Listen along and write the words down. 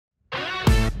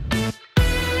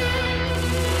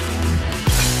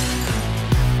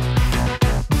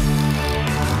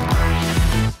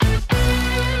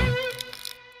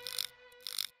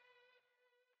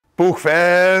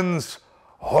Puch-Fans,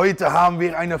 heute haben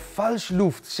wir eine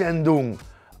FALSCHLUFT-Sendung,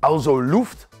 also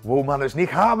Luft, wo man es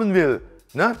nicht haben will.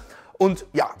 Ne? Und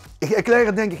ja, ich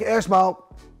erkläre denke ich erstmal,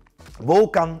 wo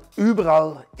kann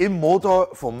überall im Motor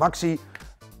von Maxi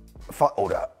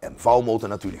oder MV-Motor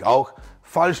natürlich auch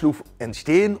FALSCHLUFT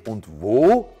entstehen und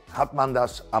wo hat man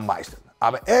das am meisten.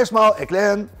 Aber erstmal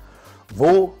erklären,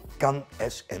 wo kann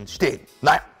es entstehen.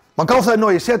 Naja, man kauft ein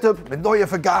neues Setup mit neuen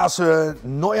Vergaser,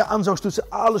 neue Ansaugstützen,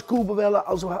 alles Kurbelwellen,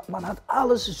 also man hat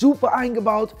alles super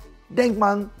eingebaut, denkt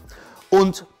man.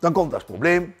 Und dann kommt das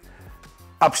Problem,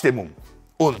 Abstimmung.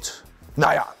 Und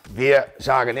naja, wir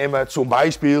sagen immer zum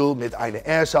Beispiel mit einer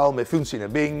airsal mit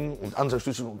 15 Bing und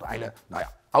Ansaugstützen und eine, naja,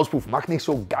 Auspuff macht nicht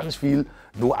so ganz viel,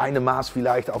 nur eine Maß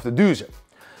vielleicht auf der Düse.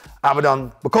 Aber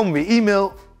dann bekommen wir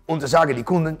E-Mail und dann sagen die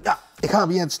Kunden, ja, ich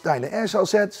habe jetzt deine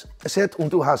airsal-Set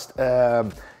und du hast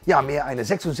ja, mehr eine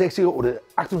 66er oder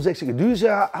 68er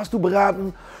Düse hast du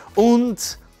beraten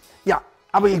und ja,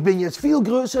 aber ich bin jetzt viel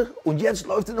größer und jetzt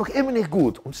läuft es noch immer nicht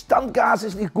gut und Standgas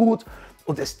ist nicht gut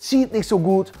und es zieht nicht so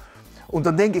gut. Und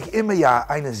dann denke ich immer, ja,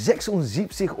 eine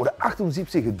 76 oder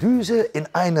 78er Düse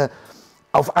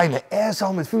auf eine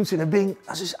airsal mit 15 Bing,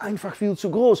 das ist einfach viel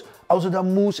zu groß. Also da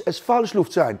muss es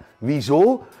FALSCHLUFT sein.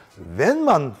 Wieso? Wenn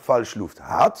man FALSCHLUFT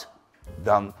hat,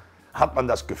 dann hat man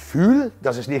das Gefühl,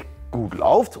 dass es nicht gut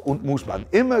läuft und muss man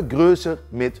immer größer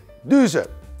mit Düse.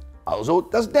 Also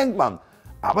das denkt man.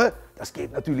 Aber das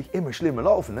geht natürlich immer schlimmer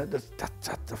laufen. Ne? Das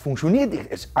funktioniert nicht,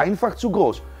 es ist einfach zu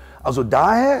groß. Also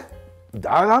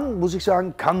daran muss ich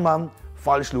sagen, kann man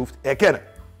FALSCHLUFT erkennen.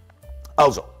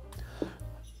 Also,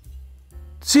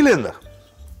 Zylinder,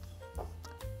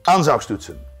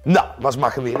 Ansaugstützen. Na, was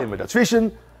machen wir immer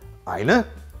dazwischen? Eine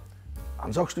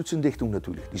Ansaugstützendichtung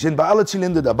natürlich. Die sind bei allen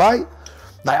Zylinder dabei.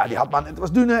 Naja, die hat man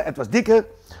etwas dünner, etwas dicker.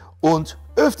 Und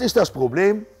oft ist das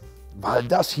Problem, weil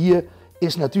das hier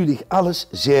ist natürlich alles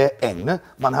sehr eng. Ne?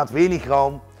 Man hat wenig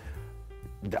Raum.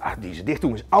 Diese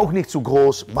Dichtung ist auch nicht zu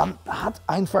groß. Man hat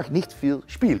einfach nicht viel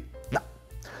Spiel. Na,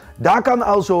 da kann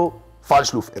also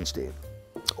FALSCHLUFT entstehen.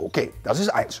 Okay, das ist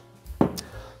eins.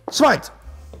 Zweit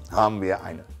haben wir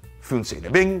eine 15er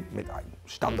Bing mit einem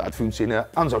Standard 15er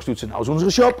Ansaugstützen aus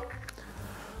unserem Shop.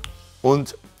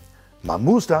 Und man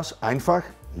muss das einfach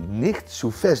nicht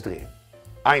zu fest drehen.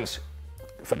 Eins,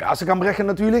 der Vergaser kann brechen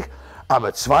natürlich,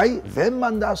 aber zwei, wenn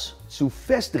man das zu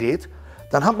fest dreht,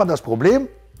 dann hat man das Problem,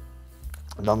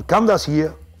 dann kann das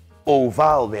hier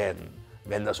oval werden.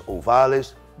 Wenn das oval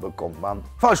ist, bekommt man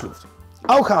FALSCHLUFT.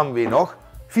 Auch haben wir noch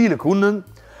viele Kunden,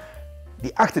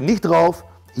 die achten nicht drauf.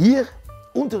 Hier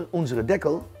unter unserem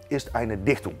Deckel ist eine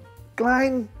Dichtung.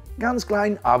 Klein, ganz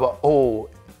klein, aber oh,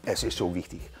 es ist so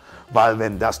wichtig. Weil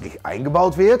wenn das nicht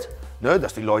eingebaut wird, ne,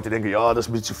 dass die Leute denken, ja, das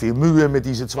ist mit zu viel Mühe mit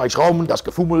diesen zwei Schrauben, das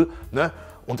Gefummel, ne,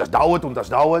 und das dauert und das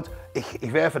dauert.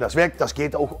 Ich werfe das weg, das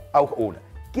geht auch ohne.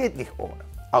 Geht nicht ohne.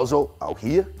 Also auch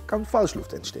hier kann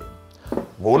FALSCHLUFT entstehen.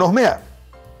 Wo noch mehr?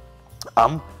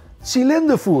 Am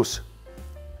Zylinderfuß.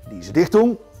 Diese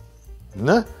Dichtung,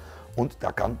 ne, und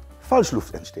da kann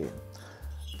FALSCHLUFT entstehen.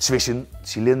 Zwischen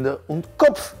Zylinder und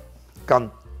Kopf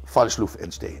kann FALSCHLUFT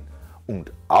entstehen.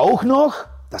 Und auch noch,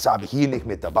 das habe ich hier nicht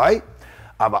mit dabei,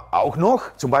 aber auch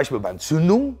noch, zum Beispiel bei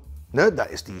Sendung, ne, da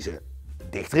ist diese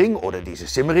Dichtring oder diese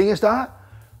Simmering ist da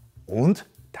und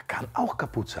da kann auch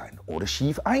kaputt sein oder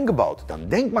schief eingebaut. Dann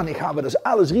denkt man, ich habe das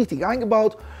alles richtig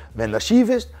eingebaut. Wenn das schief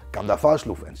ist, kann da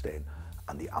FALSCHLUFT entstehen.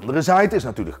 An die andere Seite ist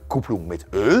natürlich Kupplung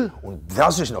mit Öl und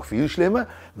das ist noch viel schlimmer.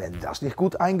 Wenn das nicht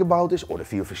gut eingebaut ist oder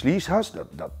viel Verschließ hast,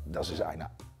 das ist eine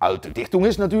alte Dichtung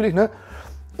ist natürlich, ne?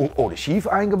 Oder schief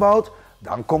eingebaut,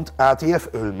 dann kommt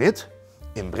ATF-Öl mit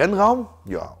im Brennraum.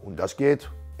 Ja, und das geht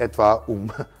etwa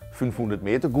um 500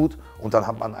 Meter gut und dann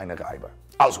hat man eine Reibe.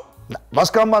 Also,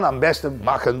 was kann man am besten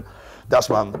machen, dass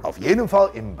man auf jeden Fall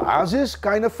in Basis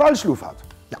keine FALSCHLUFT hat?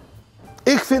 Ja,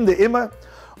 ich finde immer,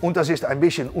 und das ist ein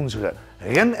bisschen unsere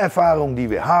Rennerfahrung, die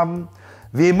wir haben,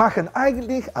 wir machen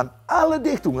eigentlich an alle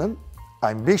Dichtungen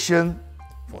ein bisschen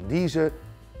von dieser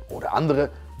oder andere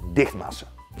Dichtmasse.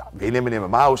 Nou, wir nehmen immer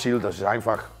Mausil, das ist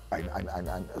einfach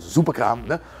ein Superkram.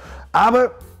 Ne?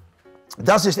 Aber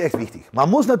das ist echt wichtig. Man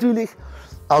muss natürlich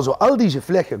also all diese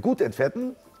Flächen gut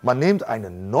entfetten. Man nimmt eine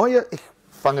neue, ich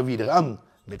fange wieder an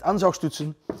mit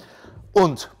Ansaugstützen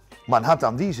und man hat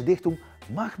dann diese Dichtung.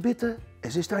 Mach bitte,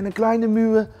 es ist eine kleine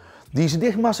Mühe, diese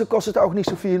Dichtmasse kostet auch nicht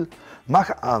so viel. Mach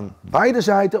an beide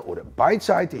Seiten oder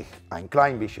beidseitig ein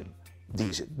klein bisschen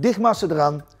diese Dichtmasse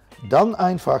dran, dann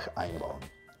einfach einbauen.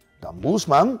 Dann muss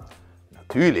man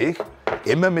natürlich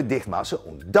immer mit Dichtmasse,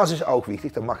 und das ist auch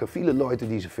wichtig, da machen viele Leute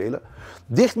diese Fehler.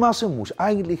 Dichtmasse muss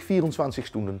eigentlich 24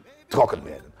 Stunden trocken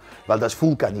werden, weil das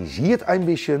vulkanisiert ein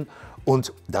bisschen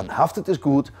und dann haftet es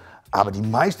gut. Aber die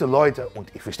meisten Leute,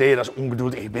 und ich verstehe das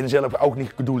ungeduldig, ich bin selber auch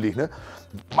nicht geduldig, ne?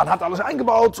 Man hat alles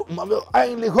eingebaut und man will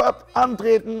eigentlich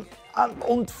antreten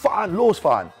und fahren,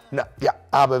 losfahren. Na, ja,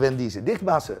 aber wenn diese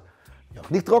Dichtmasse noch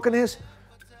nicht trocken ist,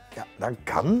 ja, dann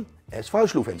kann es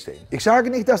Falschschluft entstehen. Ich sage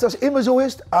nicht, dass das immer so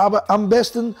ist, aber am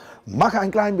besten mach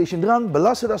ein klein bisschen dran,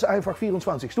 belasse das einfach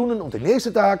 24 Stunden und den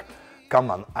nächsten Tag kann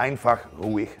man einfach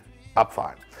ruhig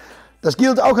abfahren. Das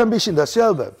gilt auch ein bisschen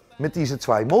dasselbe mit diesen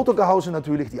zwei Motorgehäusen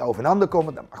natürlich, die aufeinander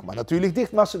kommen. Dann macht man natürlich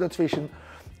Dichtmasse dazwischen.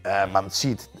 Man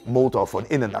zieht Motor von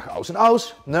innen nach außen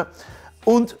aus. Ne?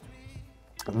 Und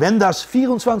wenn das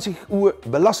 24 Uhr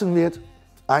belassen wird,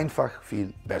 einfach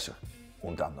viel besser.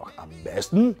 Und dann noch am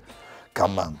besten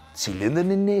kann man Zylinder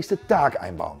den nächsten Tag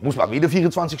einbauen. Muss man wieder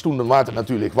 24 Stunden warten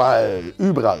natürlich, weil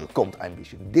überall kommt ein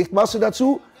bisschen Dichtmasse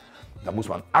dazu. Da muss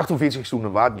man 48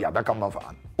 Stunden warten, ja, da kann man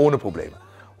fahren, ohne Probleme.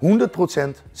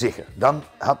 100% sicher. Dann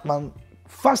hat man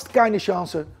fast keine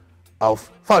Chance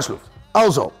auf Falschschluft.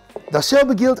 Also,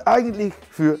 dasselbe gilt eigentlich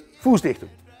für Fußdichtung.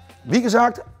 Wie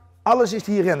gesagt, alles ist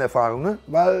hier Rennerfahrung, ne?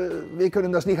 Weil wir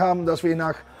können das nicht haben, dass wir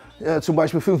nach zum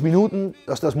Beispiel 5 Minuten,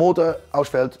 dass das Motor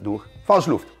ausfällt durch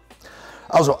Falschschluft.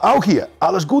 Also auch hier,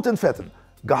 alles gut entfetten.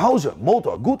 Gehäuse,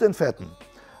 Motor gut entfetten.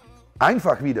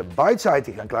 Einfach wieder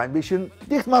beidseitig ein klein bisschen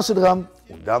Dichtmasse dran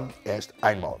und dann erst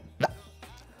einbauen. Na,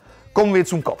 kommen wir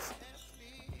zum Kopf.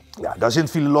 Ja, da sind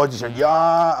viele Leute die sagen,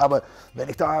 ja, aber wenn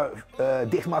ich da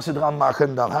Dichtmasse dran mache,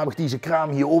 dann habe ich diese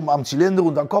Kram hier oben am Zylinder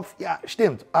und am Kopf. Ja,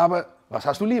 stimmt, aber was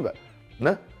hast du lieber?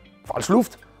 Ne?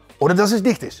 Falschschluft oder dass es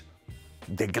dicht ist?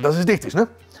 Ich denke, dass es dicht ist, ne?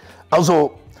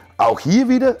 Also auch hier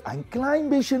wieder ein klein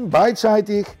bisschen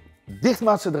beidseitig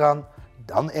Dichtmasse dran,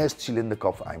 dann erst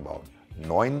Zylinderkopf einbauen.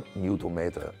 9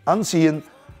 Newtonmeter anziehen,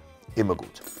 immer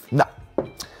gut. Na,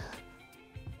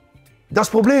 das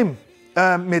Problem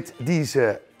mit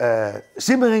diesen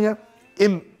Simmeringen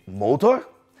im Motor,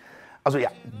 also ja,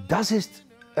 das ist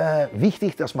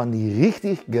wichtig, dass man die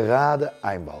richtig gerade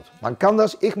einbaut. Man kann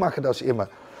das, ich mache das immer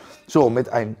so mit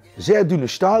einem sehr dünnen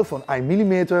Stahl von 1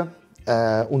 mm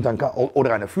und dann kann,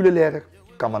 oder eine Füllelehrer,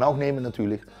 kann man auch nehmen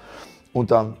natürlich. Und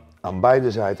dann an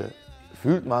beide Seiten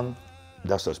fühlt man,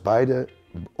 dass das beide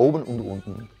oben und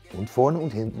unten und vorne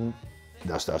und hinten,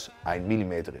 dass das 1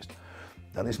 mm ist.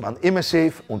 Dann ist man immer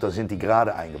safe und dann sind die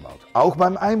gerade eingebaut. Auch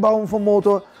beim Einbauen vom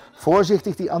Motor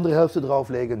vorsichtig die andere Hälfte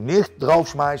drauflegen, nicht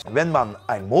draufschmeißen. Wenn man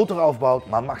einen Motor aufbaut,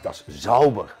 man macht das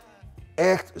sauber.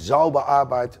 Echt sauber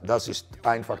Arbeit, das ist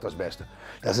einfach das Beste.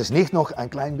 Dass es nicht noch ein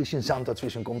klein bisschen Sand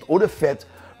dazwischen kommt oder Fett,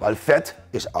 weil Fett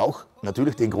ist auch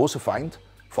natürlich der große Feind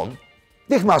von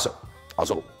Dichtmasse.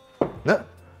 Also, ne?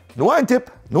 Nur ein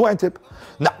Tipp, nur ein Tipp.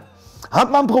 Na,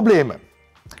 hat man Probleme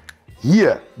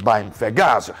hier beim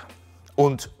Vergaser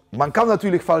und man kann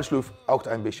natürlich Falschschluft auch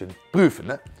ein bisschen prüfen.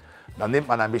 Ne? Dann nimmt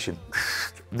man ein bisschen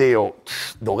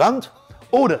Deodorant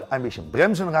oder ein bisschen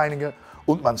Bremsenreiniger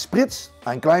und man spritzt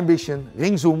ein klein bisschen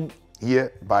ringsum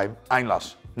hier beim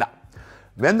Einlass. Na,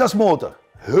 wenn das Motor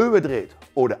höher dreht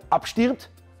oder abstirbt,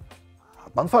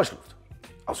 hat man Falschschluft.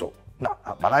 Also, na,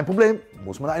 hat man ein Problem,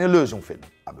 muss man eine Lösung finden.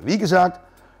 Aber wie gesagt,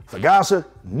 Vergaser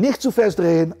nicht zu fest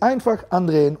drehen, einfach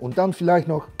andrehen und dann vielleicht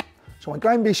noch so ein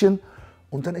klein bisschen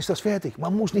und dann ist das fertig.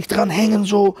 Man muss nicht dran hängen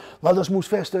so, weil das muss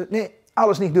fester. Nee,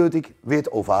 alles nicht nötig,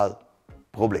 wird oval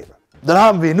Probleme. Dann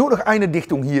haben wir nur noch eine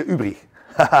Dichtung hier übrig.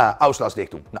 Haha,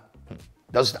 Auslassdichtung. Na,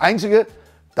 das ist das Einzige,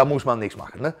 da muss man nichts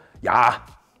machen. Ne? Ja,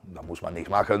 da muss man nichts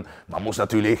machen. Das muss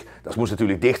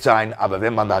natürlich dicht sein, aber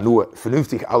wenn man da nur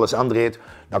vernünftig alles andreht,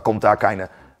 dann kommt da keine,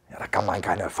 ja, da kann man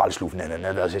keine Falschschluft nennen.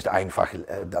 Ne? Das ist einfach,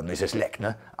 dann ist es leck.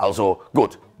 Ne? Also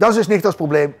gut, das ist nicht das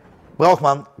Problem, braucht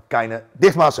man keine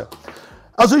Dichtmasse.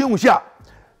 Also Jungs, ja,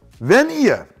 wenn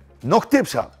ihr noch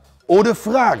Tipps habt oder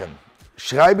Fragen,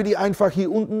 schreibe die einfach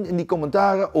hier unten in die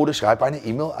Kommentare oder schreib eine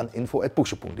E-Mail an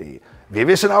info@puchshop.de. Wir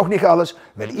wissen auch nicht alles.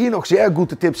 Wenn ihr noch sehr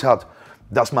gute Tipps habt,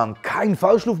 dass man keinen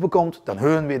Falschschluft bekommt, dann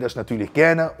hören wir das natürlich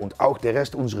gerne und auch der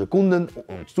Rest unserer Kunden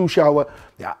und Zuschauer.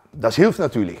 Ja, das hilft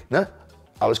natürlich. Ne?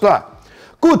 Alles klar.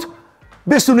 Gut,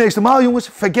 bis zum nächsten Mal, Jungs.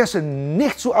 Vergesse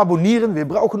nicht zu abonnieren. Wir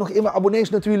brauchen noch immer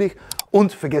Abonnees natürlich.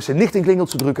 Und vergesse nicht den Klingel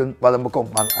zu drücken, weil dann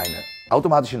bekommt man eine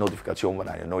automatische Notifikation, wenn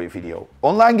ein neues Video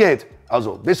online geht.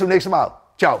 Also, bis zum nächsten Mal.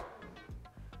 Ciao.